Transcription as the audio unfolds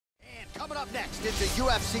Coming up next, it's a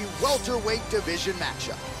UFC welterweight division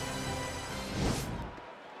matchup.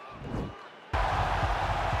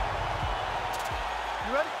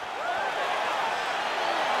 You ready?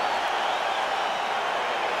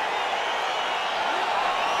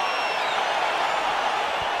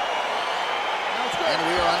 And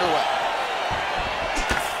we are underway.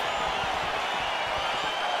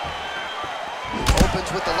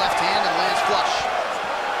 Opens with the left hand and lands flush.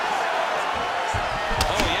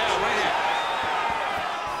 Oh, yeah, right here.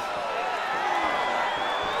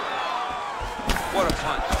 What a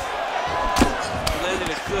punch. Landed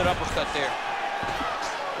a good uppercut there.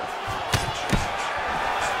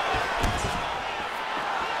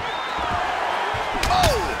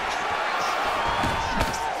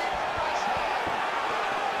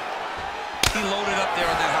 He loaded up there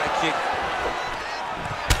on that high kick.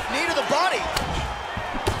 Knee to the body.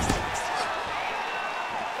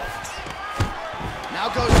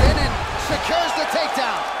 Now goes in and secures the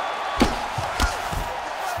takedown.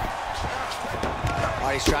 All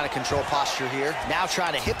right, he's trying to control posture here. Now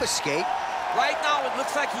trying to hip escape. Right now, it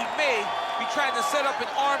looks like he may be trying to set up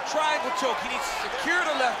an arm triangle choke. He needs to secure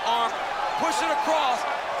the left arm, push it across,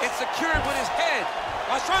 and secure it with his head.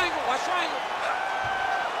 Watch triangle, watch triangle.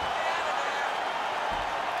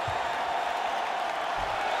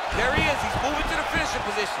 There he is, he's moving to the finishing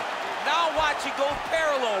position. Now watch, he goes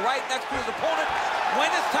parallel right next to his opponent.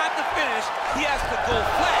 When it's time to finish, he has to go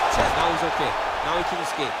flat chest. Now he's okay, now he can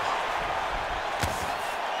escape.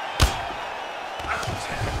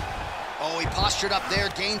 Oh, he postured up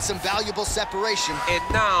there, gained some valuable separation. And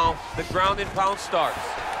now, the ground and pound starts.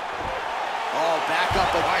 Oh, back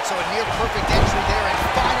up. All right, so a near-perfect entry there, and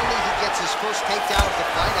finally he gets his first takedown of the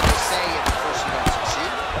fight. And they say, at first you don't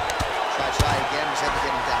succeed. Try again, was able to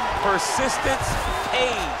get him down there. Persistence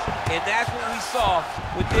pays, and that's what we saw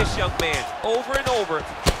with this young man. Over and over,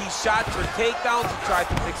 he shot for takedowns, he tried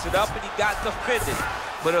to mix it up, and he got defended.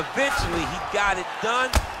 But eventually, he got it done.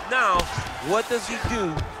 Now, what does he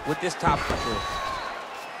do with this top control?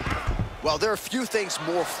 Well, there are few things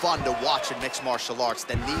more fun to watch in mixed martial arts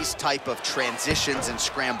than these type of transitions and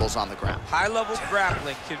scrambles on the ground. High-level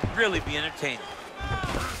grappling can really be entertaining.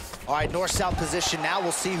 All right, north-south position now.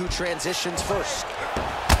 We'll see who transitions first.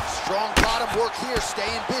 Strong bottom work here,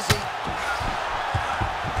 staying busy.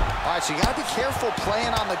 All right, so you got to be careful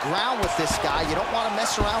playing on the ground with this guy. You don't want to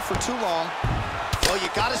mess around for too long. Well, you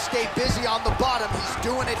got to stay busy on the bottom. He's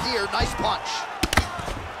doing it here. Nice punch.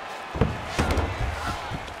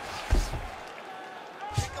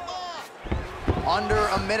 Under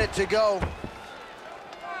a minute to go.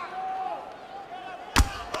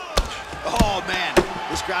 Oh, man.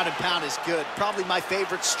 This ground and pound is good. Probably my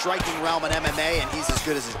favorite striking realm in MMA, and he's as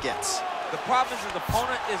good as it gets. The problem is his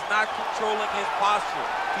opponent is not controlling his posture.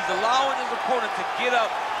 He's allowing his opponent to get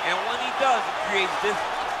up, and when he does, it creates this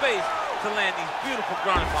space to land these beautiful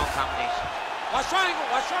ground and pound combinations. Watch triangle,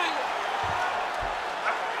 watch triangle.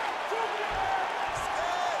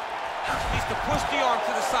 Needs to push the arm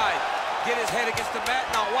to the side, get his head against the mat.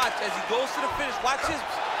 Now watch, as he goes to the finish, watch his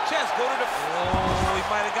chest go to the... Oh, he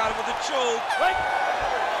might have got him with a choke. Right.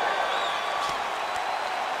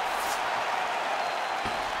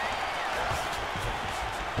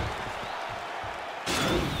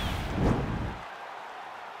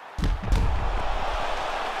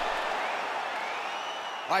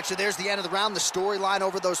 All right, so there's the end of the round. The storyline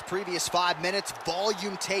over those previous 5 minutes,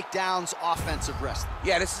 volume takedowns, offensive wrestling.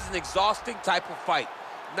 Yeah, this is an exhausting type of fight.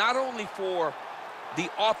 Not only for the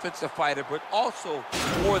offensive fighter, but also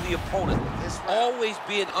for the opponent. Always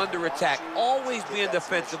being under attack, always being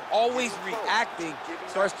defensive, always reacting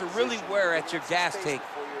starts to really wear at your gas tank.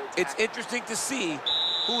 It's interesting to see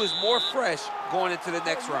who is more fresh going into the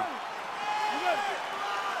next round.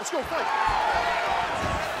 Let's go fight.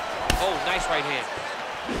 Oh, nice right hand.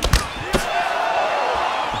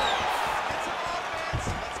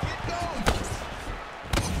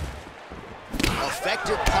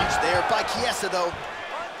 Effective punch there by Chiesa, though.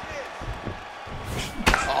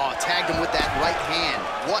 Oh, tagged him with that right hand.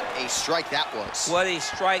 What a strike that was. What a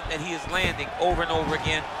strike that he is landing over and over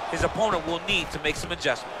again. His opponent will need to make some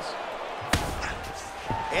adjustments.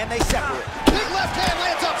 And they separate. Big left hand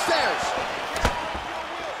lands upstairs.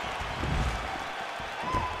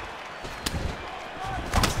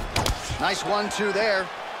 Nice 1-2 there.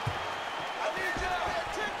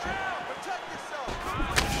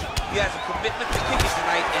 He has a commitment to kicking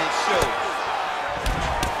tonight, and it shows.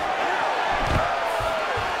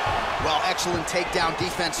 Well, excellent takedown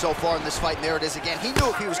defense so far in this fight, and there it is again. He knew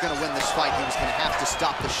if he was going to win this fight, he was going to have to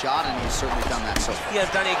stop the shot, and he's certainly done that so far. He has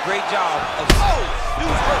done a great job of... Oh! He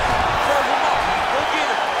was hurt. Serve him up. Go get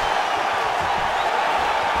him.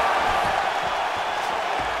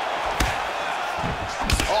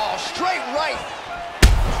 right.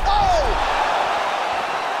 Oh!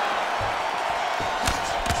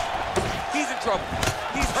 He's in trouble.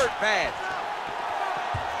 He's hurt bad.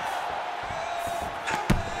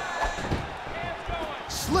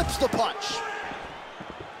 Slips the punch.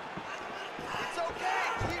 It's okay.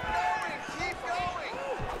 Keep going. Keep going.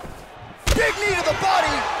 Big knee to the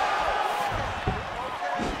body.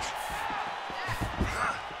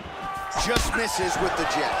 Just misses with the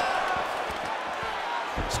jab.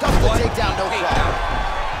 Stuff the takedown, no problem.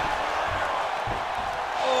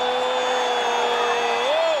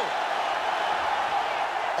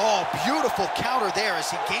 Oh, beautiful counter there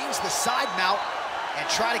as he gains the side mount and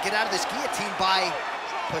try to get out of this guillotine by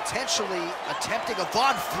potentially attempting a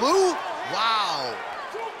Von Flue. Wow.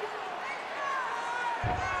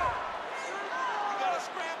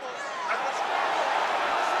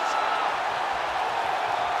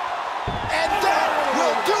 And that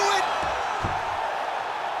will do it.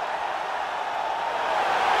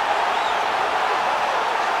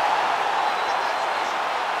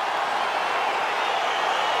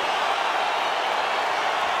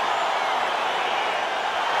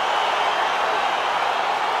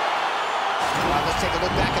 Let's take a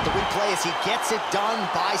look back at the replay as he gets it done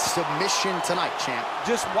by submission tonight, champ.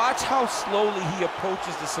 Just watch how slowly he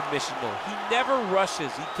approaches the submission, though. He never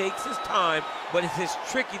rushes. He takes his time, but it's his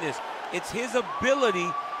trickiness. It's his ability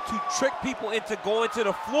to trick people into going to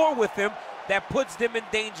the floor with him that puts them in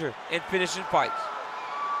danger and finishing fights.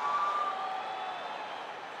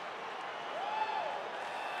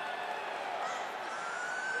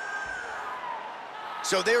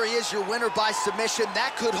 So there he is, your winner by submission.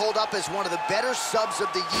 That could hold up as one of the better subs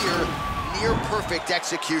of the year. Near perfect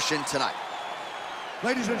execution tonight.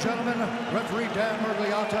 Ladies and gentlemen, referee Dan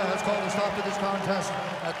Mergliata has called a stop to this contest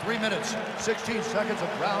at 3 minutes, 16 seconds of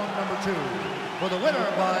round number 2. For the winner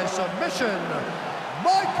by submission,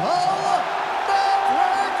 Michael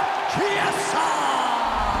Chiesa!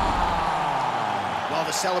 Well,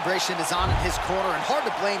 the celebration is on in his corner, and hard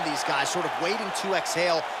to blame these guys, sort of waiting to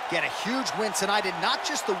exhale, get a huge win tonight, and not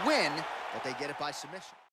just the win, but they get it by submission.